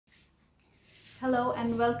Hello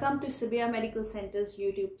and welcome to Sibia Medical Centre's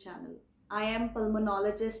YouTube channel. I am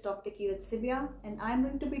pulmonologist Dr. Sibia and I am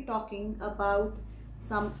going to be talking about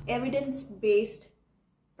some evidence-based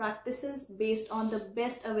practices based on the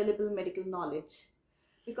best available medical knowledge.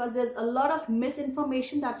 Because there's a lot of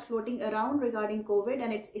misinformation that's floating around regarding COVID,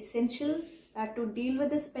 and it's essential that to deal with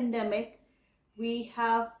this pandemic, we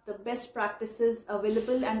have the best practices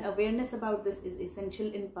available, and awareness about this is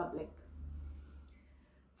essential in public.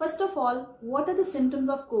 First of all, what are the symptoms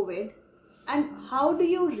of COVID and how do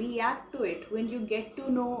you react to it when you get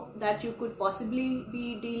to know that you could possibly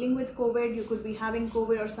be dealing with COVID, you could be having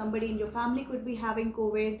COVID, or somebody in your family could be having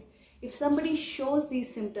COVID? If somebody shows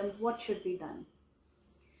these symptoms, what should be done?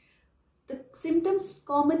 The symptoms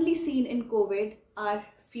commonly seen in COVID are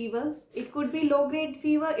fever. It could be low-grade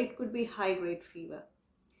fever, it could be high-grade fever.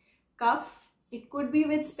 Cough. It could be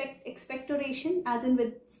with expectoration, as in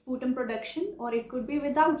with sputum production, or it could be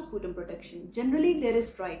without sputum production. Generally, there is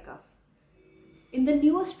dry cough. In the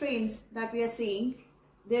newer strains that we are seeing,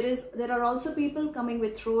 there are also people coming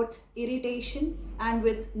with throat irritation and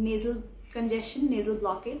with nasal congestion, nasal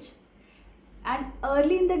blockage. And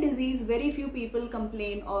early in the disease, very few people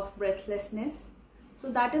complain of breathlessness. So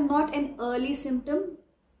that is not an early symptom,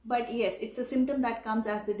 but yes, it's a symptom that comes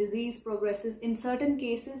as the disease progresses in certain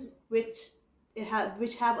cases which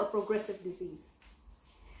have a progressive disease.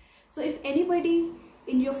 So if anybody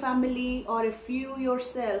in your family or if you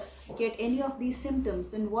yourself get any of these symptoms,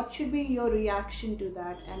 then what should be your reaction to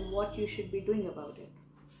that and what you should be doing about it?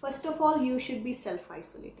 First of all, you should be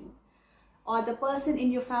self-isolating, or the person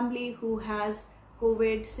in your family who has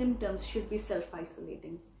COVID symptoms should be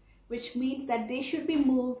self-isolating, which means that they should be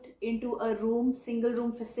moved into a room, single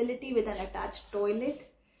room facility with an attached toilet.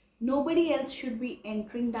 Nobody else should be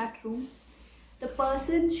entering that room. The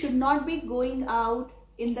person should not be going out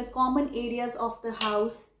in the common areas of the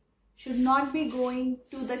house, should not be going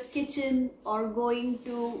to the kitchen or going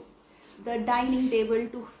to the dining table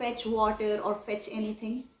to fetch water or fetch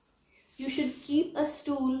anything. You should keep a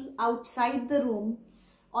stool outside the room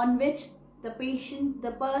on which the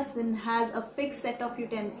person has a fixed set of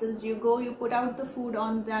utensils. You go, you put out the food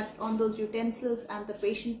on those utensils, and the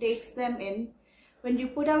patient takes them in. When you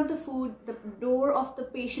put out the food, the door of the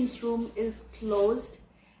patient's room is closed,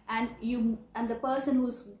 and the person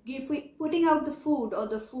who's putting out the food or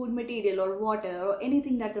the food material or water or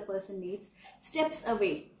anything that the person needs steps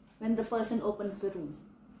away when the person opens the room.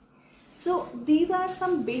 So these are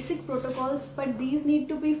some basic protocols, but these need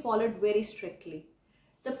to be followed very strictly.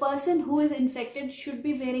 The person who is infected should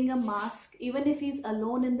be wearing a mask even if he's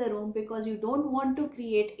alone in the room, because you don't want to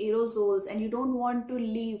create aerosols and you don't want to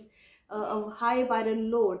leave a high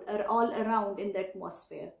viral load are all around in the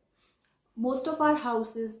atmosphere. Most of our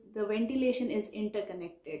houses, the ventilation is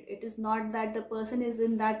interconnected. It is not that the person is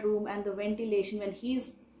in that room and the ventilation, when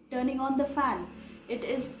he's turning on the fan, it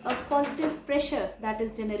is a positive pressure that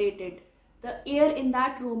is generated. The air in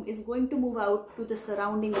that room is going to move out to the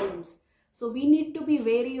surrounding rooms. So we need to be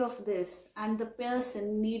wary of this, and the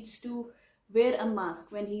person needs to wear a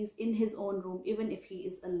mask when he's in his own room, even if he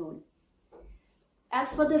is alone.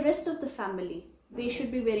 As for the rest of the family, they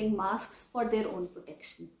should be wearing masks for their own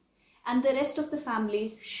protection. And the rest of the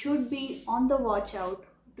family should be on the watch out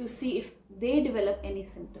to see if they develop any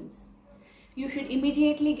symptoms. You should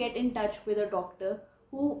immediately get in touch with a doctor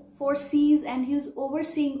who foresees and who's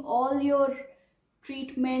overseeing all your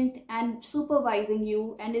treatment and supervising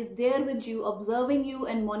you and is there with you, observing you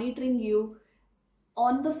and monitoring you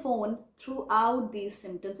on the phone throughout these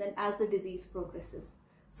symptoms and as the disease progresses.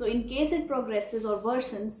 So in case it progresses or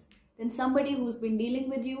worsens, then somebody who's been dealing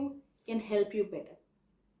with you can help you better.